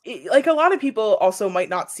 although, like, a lot of people also might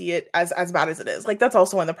not see it as bad as it is. Like, that's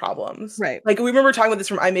also one of the problems. Right. Like, we remember talking about this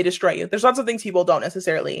from I May Destroy You. There's lots of things people don't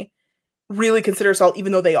necessarily really consider assault,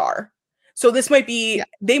 even though they are. So this might be,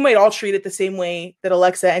 they might all treat it the same way that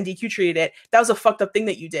Alexa and DQ treated it. That was a fucked up thing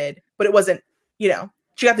that you did, but it wasn't, you know,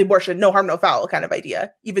 she got the abortion, no harm, no foul kind of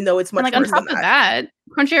idea, even though it's much and, like, worse on top than of that.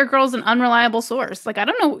 Crunchy Hair Girl is an unreliable source. Like, I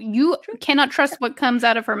don't know, you cannot trust what comes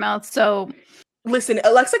out of her mouth. So listen,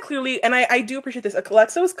 Alexa clearly, and I do appreciate this,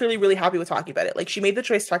 Alexa was clearly really happy with talking about it. Like, she made the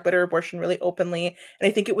choice to talk about her abortion really openly, and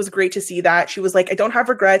I think it was great to see that. She was like, I don't have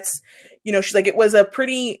regrets. You know, she's like, it was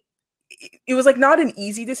like not an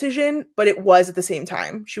easy decision, but it was at the same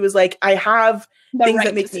time. She was like, I have things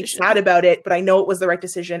that make me sad about it, but I know it was the right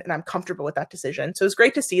decision and I'm comfortable with that decision. So it was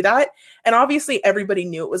great to see that. And obviously everybody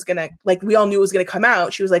knew it was gonna, like, we all knew it was gonna come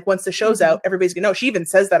out. She was like, once the show's out, everybody's gonna know. She even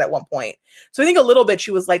says that at one point. So I think a little bit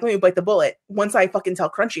she was like, let me bite the bullet. Once I fucking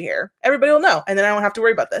tell Crunchy Hair, everybody will know. And then I don't have to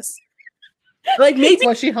worry about this. Like, maybe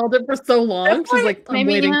well, she held it for so long. She's like, I'm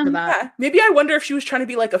waiting for that. Yeah. Maybe I wonder if she was trying to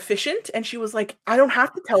be like efficient, and she was like, I don't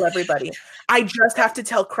have to tell everybody. I just have to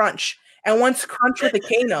tell Crunch. And once Crunch with a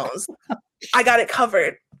K knows, I got it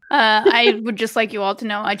covered. I would just like you all to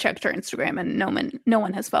know I checked her Instagram and no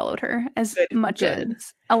one has followed her as much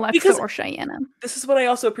as Alexa or Cheyenne. This is what I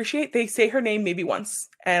also appreciate. They say her name maybe once,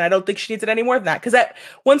 and I don't think she needs it any more than that. Because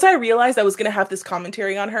once I realized I was going to have this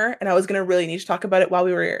commentary on her, and I was going to really need to talk about it while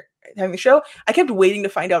we were having the show, I kept waiting to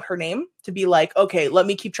find out her name to be like, okay, let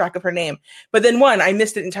me keep track of her name. But then I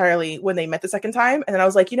missed it entirely when they met the second time, and then I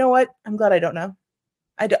was like, you know what? I'm glad I don't know.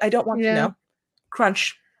 I don't want to know.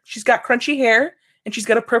 Crunch. She's got crunchy hair. And she's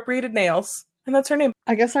got appropriated nails. And that's her name.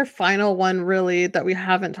 I guess our final one really that we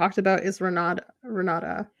haven't talked about is Renata.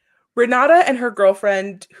 Renata and her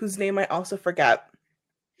girlfriend, whose name I also forget.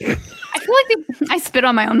 I feel like I spit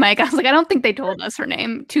on my own mic. I was like, I don't think they told us her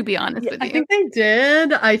name, to be honest with you. I think they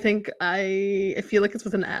did. I feel like it's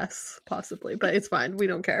with an S, possibly, but it's fine. We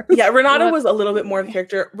don't care. Yeah, Renata was a little bit more of a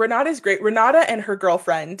character. Renata's great. Renata and her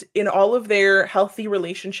girlfriend, in all of their healthy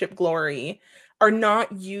relationship glory, are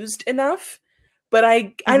not used enough. But I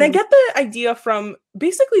get the idea from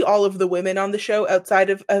basically all of the women on the show outside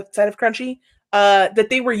of Crunchy, that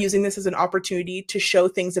they were using this as an opportunity to show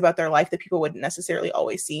things about their life that people wouldn't necessarily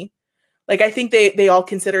always see. Like, I think they all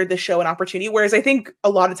considered the show an opportunity, whereas I think a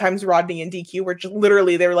lot of times Rodney and DQ were just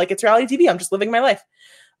literally, they were like, it's reality TV, I'm just living my life.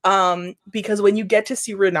 Because when you get to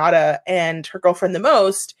see Renata and her girlfriend the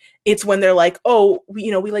most, it's when they're like, oh,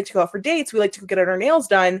 we like to go out for dates, we like to go get our nails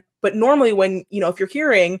done. But normally when, if you're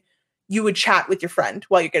hearing, you would chat with your friend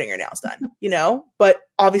while you're getting your nails done, but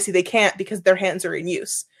obviously they can't because their hands are in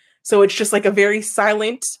use. So it's just like a very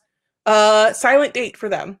silent date for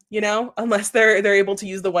them, unless they're able to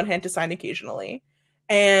use the one hand to sign occasionally.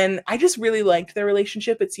 And I just really liked their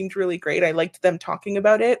relationship. It seemed really great. I liked them talking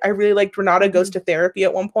about it. I really liked Renata goes to therapy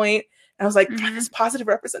at one point. And I was like, this positive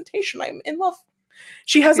representation. I'm in love.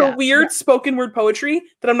 She has a weird spoken word poetry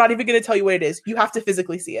that I'm not even going to tell you what it is. You have to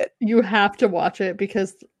physically see it. You have to watch it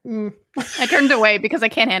because I turned away because I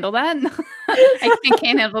can't handle that. I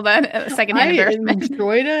can't handle that secondhand embarrassment. I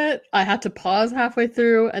enjoyed it. I had to pause halfway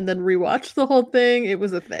through and then rewatch the whole thing. It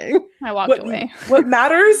was a thing. I walked away. What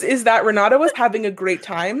matters is that Renata was having a great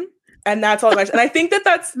time. And that's all that matters. And I think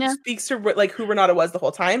that speaks to like who Renata was the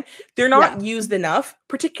whole time. They're not used enough,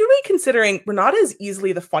 particularly considering Renata is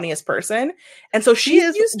easily the funniest person. And so she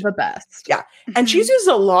is used the best. Yeah. And she's used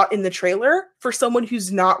a lot in the trailer for someone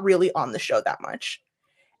who's not really on the show that much.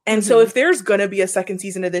 And so if there's going to be a second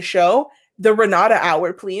season of this show, the Renata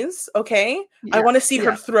hour, please. Okay. Yeah. I want to see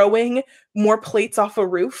her throwing more plates off a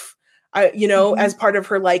roof. As part of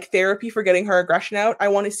her like therapy for getting her aggression out. I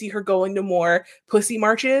want to see her going to more pussy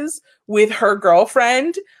marches with her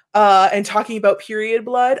girlfriend and talking about period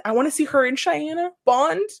blood. I want to see her and Cheyenne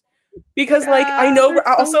bond because I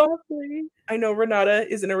know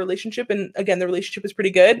Renata is in a relationship, and again the relationship is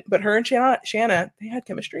pretty good, but her and Shanna they had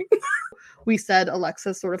chemistry. We said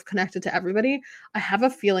Alexa sort of connected to everybody. I have a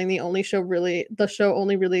feeling the show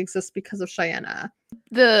only really exists because of Cheyenne.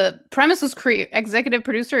 The premise was executive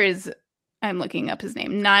producer is, I'm looking up his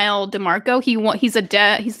name, Niall DeMarco. He's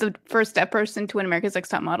the first deaf person to win America's Next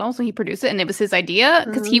Top Model, so he produced it, and it was his idea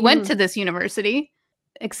because he went to this university,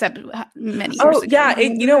 except many years ago. Yeah,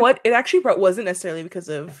 you know what? It actually wasn't necessarily because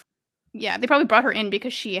of. Yeah, they probably brought her in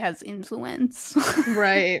because she has influence,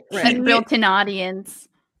 right? And built an audience.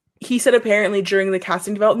 He said apparently during the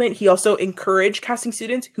casting development, he also encouraged casting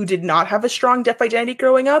students who did not have a strong deaf identity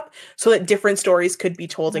growing up so that different stories could be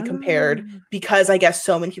told and compared, because I guess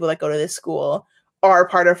so many people that go to this school are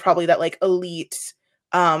part of probably that like elite,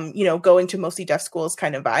 going to mostly deaf schools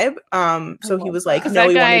kind of vibe. So he was like, no,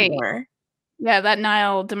 we wanted more. Yeah, that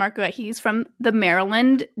Niall DeMarco, he's from the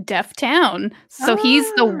Maryland deaf town. So he's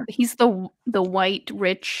the white,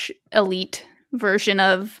 rich, elite version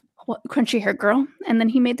of Crunchy Hair Girl, and then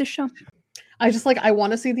he made the show. I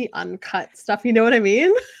want to see the uncut stuff, you know what I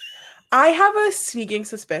mean? I have a sneaking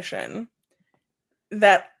suspicion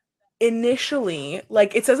that initially,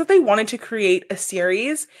 like, it says that they wanted to create a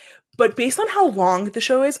series, but based on how long the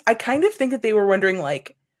show is, I kind of think that they were wondering,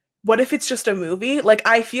 like, what if it's just a movie? Like,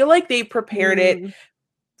 I feel like they prepared it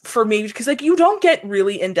for me because, like, you don't get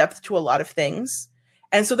really in depth to a lot of things.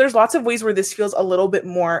 And so there's lots of ways where this feels a little bit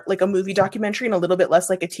more like a movie documentary and a little bit less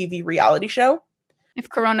like a TV reality show. If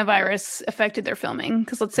coronavirus affected their filming,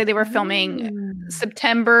 because let's say they were filming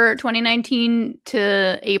September 2019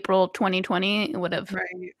 to April 2020, it would have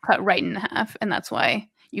cut right in half. And that's why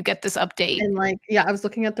you get this update. And like, yeah, I was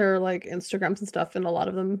looking at their like Instagrams and stuff, and a lot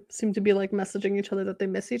of them seem to be like messaging each other that they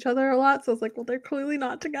miss each other a lot. So I was like, well, they're clearly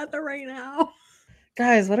not together right now.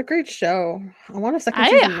 Guys, what a great show. I want a second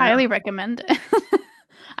season. I highly recommend it.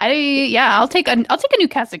 I'll take a new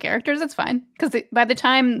cast of characters. That's fine, because by the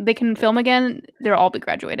time they can film again, they'll all be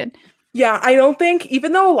graduated. Yeah, I don't think,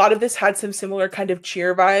 even though a lot of this had some similar kind of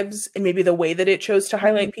cheer vibes and maybe the way that it chose to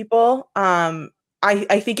highlight people,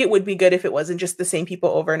 I think it would be good if it wasn't just the same people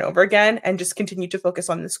over and over again and just continue to focus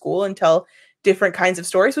on the school and tell different kinds of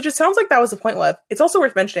stories, which it sounds like that was the point of. It's also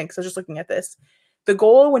worth mentioning, because I was just looking at this. The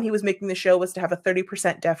goal when he was making the show was to have a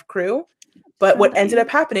 30% deaf crew. But what ended up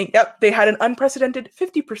happening, they had an unprecedented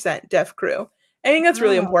 50% deaf crew. I think that's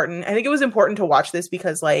really important. I think it was important to watch this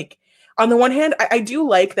because, like, on the one hand, I do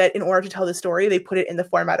like that in order to tell the story, they put it in the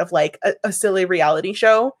format of like a silly reality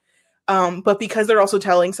show. But because they're also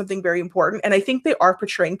telling something very important, and I think they are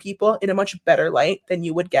portraying people in a much better light than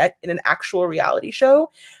you would get in an actual reality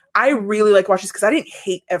show. I really like watching this because I didn't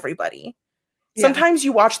hate everybody. Yeah. Sometimes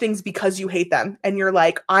you watch things because you hate them and you're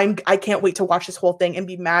like, I can't wait to watch this whole thing and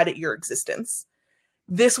be mad at your existence.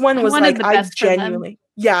 This one was like, I genuinely,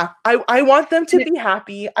 I want them to be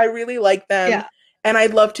happy. I really like them. Yeah. And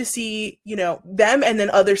I'd love to see, them and then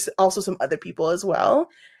also some other people as well.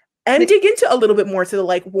 And dig into a little bit more to the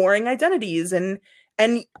like warring identities and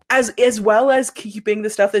as well as keeping the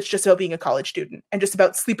stuff that's just about being a college student and just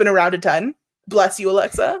about sleeping around a ton. Bless you,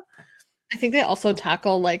 Alexa. I think they also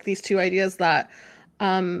tackle like these two ideas that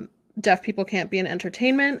deaf people can't be in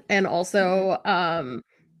entertainment, and also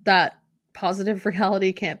that positive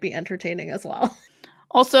reality can't be entertaining as well.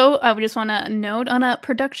 Also, I would just want to note on a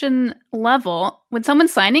production level, when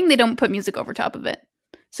someone's signing, they don't put music over top of it.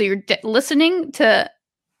 So you're listening to,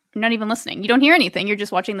 you're not even listening. You don't hear anything. You're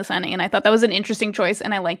just watching the signing. And I thought that was an interesting choice.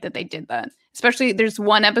 And I like that they did that. Especially there's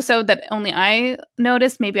one episode that only I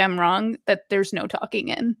noticed, maybe I'm wrong, that there's no talking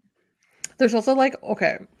in. There's also like,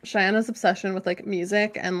 Cheyenne's obsession with like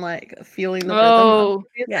music and like feeling the rhythm of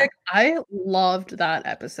music. Yeah. I loved that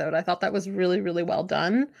episode. I thought that was really, really well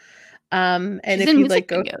done. And she's if you like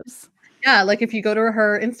go, like if you go to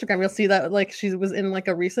her Instagram, you'll see that like she was in like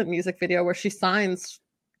a recent music video where she signs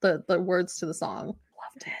the words to the song.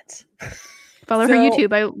 Loved it. Follow her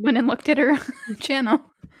YouTube. I went and looked at her channel.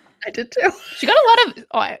 I did too. She got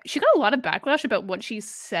a lot of backlash about what she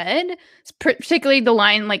said, particularly the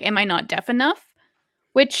line like, "Am I not deaf enough?"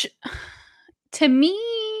 Which, to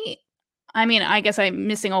me, I mean, I guess I'm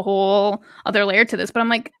missing a whole other layer to this, but I'm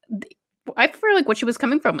like, I feel like what she was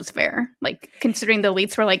coming from was fair, like considering the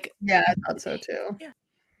leads were like, yeah, I thought so too.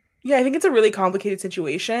 Yeah, I think it's a really complicated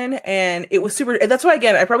situation, and it was super. That's why,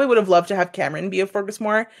 again, I probably would have loved to have Cameron be a focus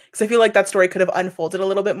more, because I feel like that story could have unfolded a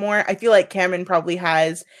little bit more. I feel like Cameron probably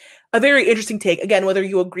has a very interesting take. Again, whether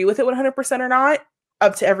you agree with it 100% or not,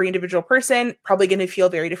 up to every individual person, probably going to feel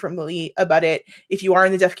very differently about it if you are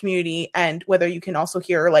in the deaf community, and whether you can also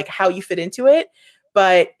hear like how you fit into it.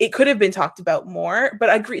 But it could have been talked about more.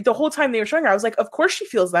 But I agree. The whole time they were showing her, I was like, of course she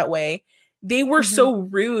feels that way. They were so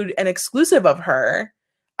rude and exclusive of her.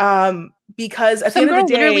 Because at the end of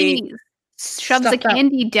the day, literally shoves the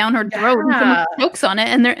candy down her throat and someone chokes on it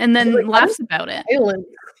and then laughs about it.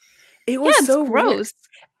 It was so gross. Weird.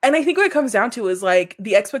 And I think what it comes down to is like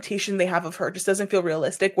the expectation they have of her just doesn't feel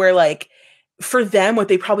realistic, where like for them, what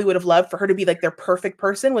they probably would have loved for her to be like their perfect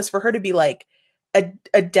person was for her to be like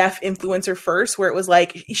a deaf influencer first, where it was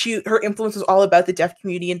like her influence was all about the deaf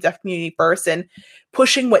community and deaf community first and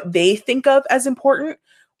pushing what they think of as important.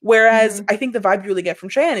 Whereas I think the vibe you really get from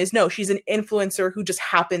Cheyenne is no, she's an influencer who just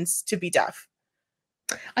happens to be deaf.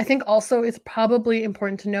 I think also it's probably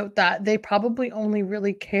important to note that they probably only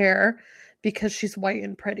really care because she's white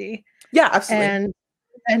and pretty. Yeah, absolutely.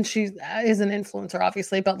 And she is an influencer,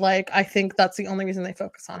 obviously, but like I think that's the only reason they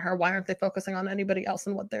focus on her. Why aren't they focusing on anybody else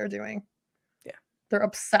and what they're doing? Yeah. They're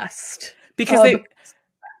obsessed.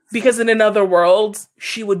 Because in another world,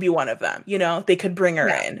 she would be one of them, they could bring her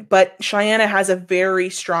in. But Cheyenne has a very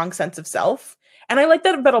strong sense of self. And I like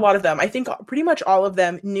that about a lot of them. I think pretty much all of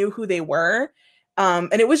them knew who they were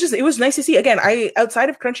And it was nice to see. Again, outside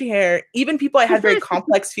of Crunchy Hair, even people I had very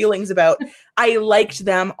complex feelings about, I liked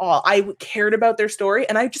them all. I cared about their story,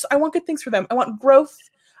 and I want good things for them. I want growth.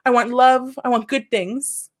 I want love. I want good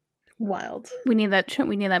things. Wild. We need that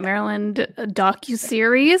Maryland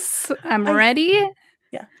docu-series. I'm ready.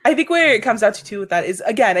 Yeah. I think where it comes out to too with that is,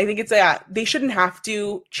 again, I think it's they shouldn't have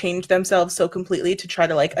to change themselves so completely to try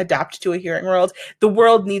to like adapt to a hearing world. The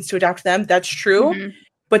world needs to adapt to them. That's true. Mm-hmm.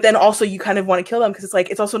 But then also you kind of want to kill them because it's like,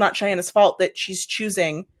 it's also not Cheyenne's fault that she's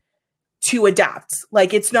choosing to adapt.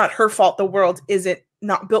 Like, it's not her fault the world isn't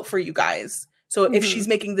not built for you guys. So if she's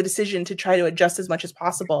making the decision to try to adjust as much as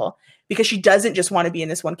possible because she doesn't just want to be in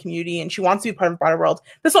this one community and she wants to be part of the broader world,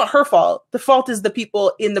 that's not her fault. The fault is the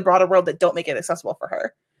people in the broader world that don't make it accessible for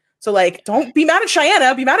her. So like, don't be mad at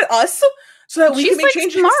Cheyenne, be mad at us so that we can make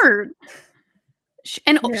changes. Smart.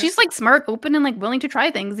 She's like smart, open, and like willing to try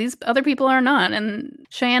things. These other people are not. And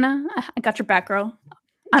Cheyenne, I got your back, girl.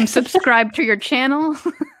 I'm subscribed to your channel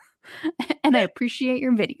and I appreciate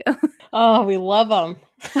your video. Oh, we love them.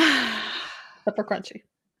 Except for Crunchy.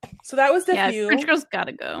 So that was the few. Crunchy Girl's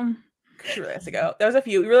gotta go. She really has to go. That was a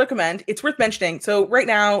few. We really recommend. It's worth mentioning. So right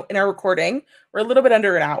now in our recording, we're a little bit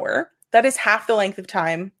under an hour. That is half the length of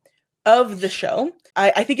time of the show.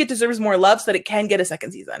 I think it deserves more love so that it can get a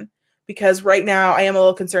second season. Because right now I am a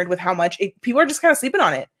little concerned with how much people are just kind of sleeping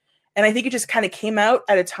on it. And I think it just kind of came out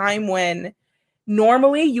at a time when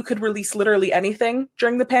normally you could release literally anything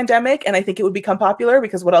during the pandemic. And I think it would become popular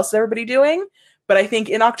because what else is everybody doing? But I think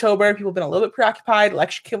in October, people have been a little bit preoccupied.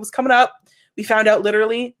 Election was coming up. We found out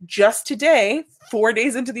literally just today, 4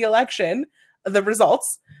 days into the election, the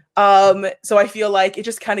results. So I feel like it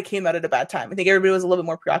just kind of came out at a bad time. I think everybody was a little bit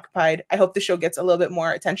more preoccupied. I hope the show gets a little bit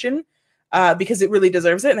more attention because it really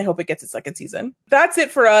deserves it. And I hope it gets its second season. That's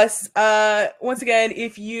it for us. Once again,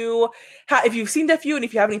 if you've seen Deaf U and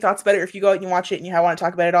if you have any thoughts about it, or if you go out and you watch it and you want to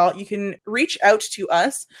talk about it all, you can reach out to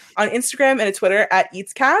us on Instagram and Twitter at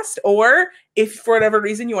EatsCast, or if for whatever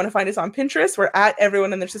reason you want to find us on Pinterest, we're at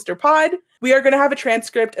Everyone and Their Sister Pod. We are going to have a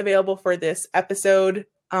transcript available for this episode.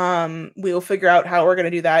 We will figure out how we're going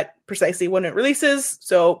to do that precisely when it releases.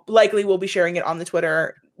 So likely we'll be sharing it on the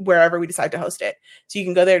Twitter wherever we decide to host it. So you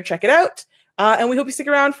can go there and check it out. And we hope you stick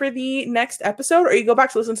around for the next episode, or you go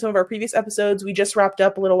back to listen to some of our previous episodes. We just wrapped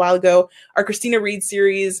up a little while ago our Christina Reed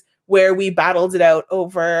series, where we battled it out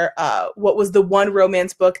over what was the one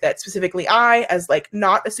romance book that specifically I, as like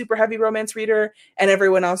not a super heavy romance reader, and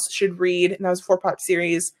everyone else should read. And that was a 4-part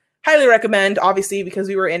series. Highly recommend, obviously, because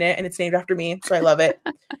we were in it and it's named after me. So I love it.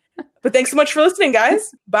 But thanks so much for listening,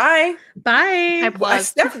 guys. Bye. Bye.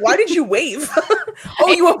 Steph, why did you wave?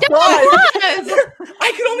 Oh, you applaud.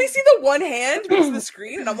 I could only see the one hand because of the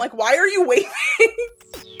screen. And I'm like, why are you waving?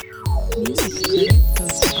 Music credit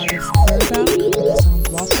goes to artists Verbo for the song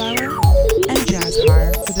Wallflower and Jazz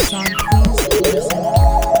Har for the song Please Listen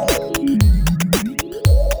Carefully.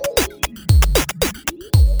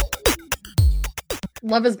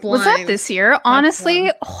 Love is Blind. Was that this year?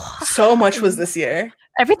 Honestly, so much was this year.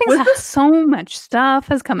 So much stuff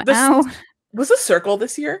has come out. Was The Circle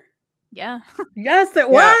this year? Yeah. Yes, it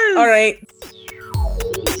was. All right.